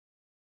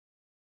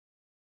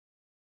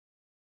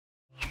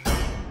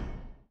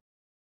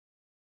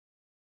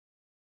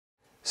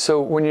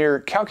So when you're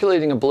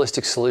calculating a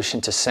ballistic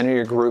solution to center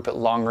your group at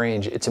long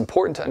range, it's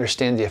important to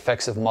understand the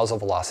effects of muzzle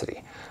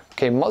velocity.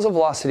 Okay, muzzle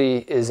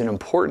velocity is an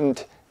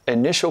important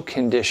initial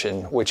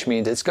condition, which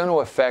means it's going to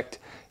affect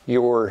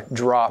your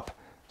drop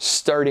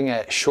starting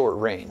at short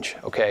range.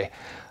 Okay,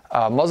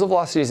 muzzle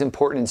velocity is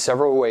important in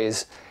several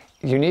ways.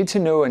 You need to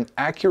know an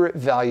accurate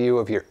value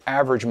of your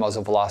average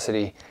muzzle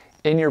velocity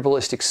in your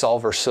ballistic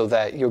solver so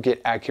that you'll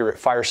get accurate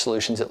fire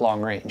solutions at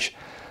long range.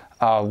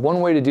 One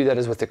way to do that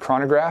is with the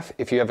chronograph.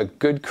 If you have a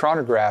good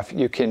chronograph,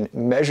 you can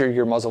measure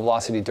your muzzle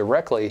velocity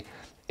directly,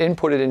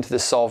 input it into the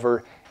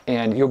solver,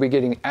 and you'll be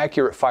getting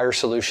accurate fire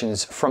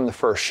solutions from the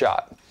first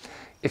shot.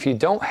 If you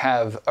don't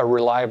have a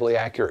reliably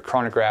accurate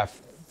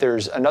chronograph,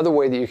 there's another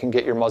way that you can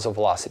get your muzzle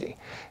velocity,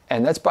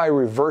 and that's by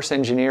reverse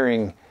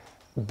engineering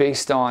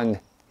based on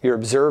your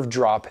observed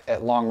drop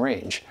at long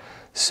range.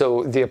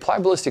 So the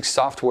Applied Ballistics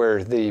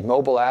software, the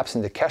mobile apps,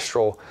 and the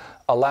Kestrel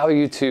allow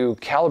you to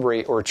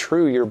calibrate or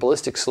true your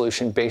ballistic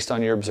solution based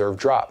on your observed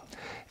drop.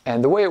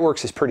 And the way it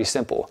works is pretty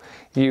simple.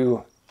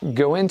 You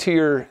go into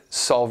your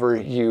solver,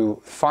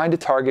 you find a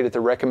target at the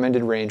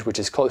recommended range, which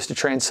is close to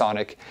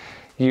transonic.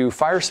 You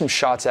fire some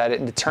shots at it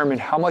and determine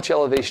how much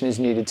elevation is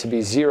needed to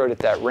be zeroed at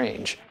that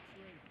range.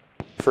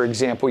 For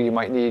example, you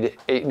might need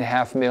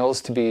 8.5 mils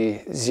to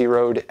be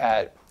zeroed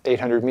at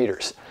 800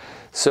 meters.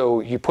 So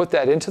you put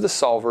that into the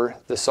solver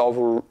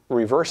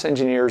reverse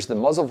engineers the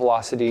muzzle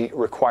velocity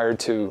required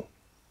to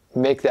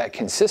make that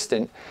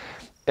consistent,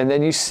 and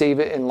then you save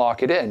it and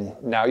lock it in.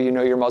 Now you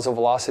know your muzzle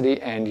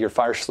velocity and your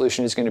fire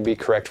solution is going to be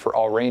correct for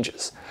all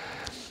ranges.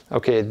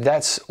 Okay,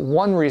 that's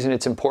one reason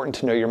it's important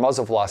to know your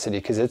muzzle velocity,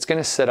 because it's going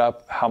to set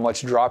up how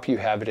much drop you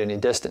have at any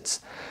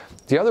distance.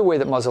 The other way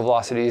that muzzle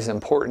velocity is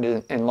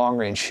important in long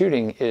range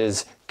shooting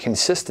is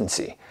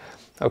consistency.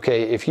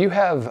 Okay, if you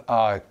have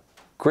a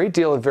great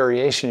deal of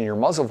variation in your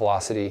muzzle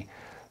velocity,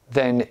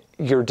 then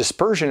your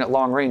dispersion at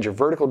long range, your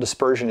vertical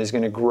dispersion, is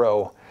going to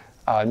grow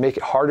and make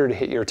it harder to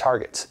hit your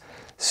targets.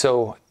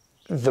 So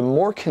the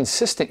more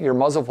consistent your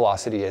muzzle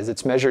velocity is,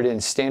 it's measured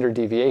in standard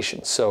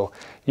deviation. So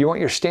you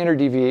want your standard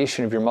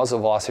deviation of your muzzle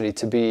velocity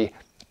to be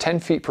 10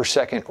 feet per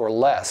second or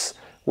less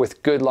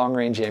with good long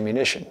range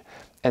ammunition.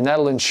 And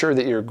that'll ensure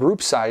that your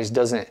group size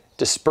doesn't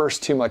disperse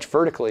too much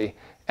vertically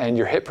and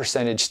your hit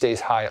percentage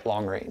stays high at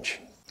long range.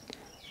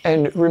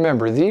 And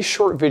remember, these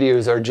short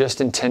videos are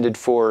just intended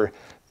for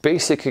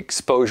basic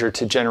exposure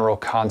to general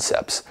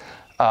concepts.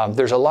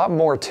 There's a lot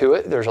more to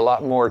it. There's a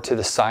lot more to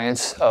the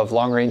science of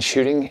long-range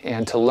shooting,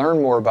 and to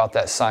learn more about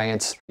that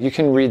science, you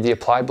can read the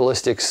Applied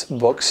Ballistics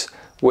books,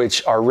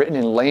 which are written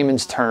in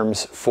layman's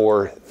terms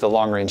for the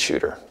long-range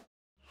shooter.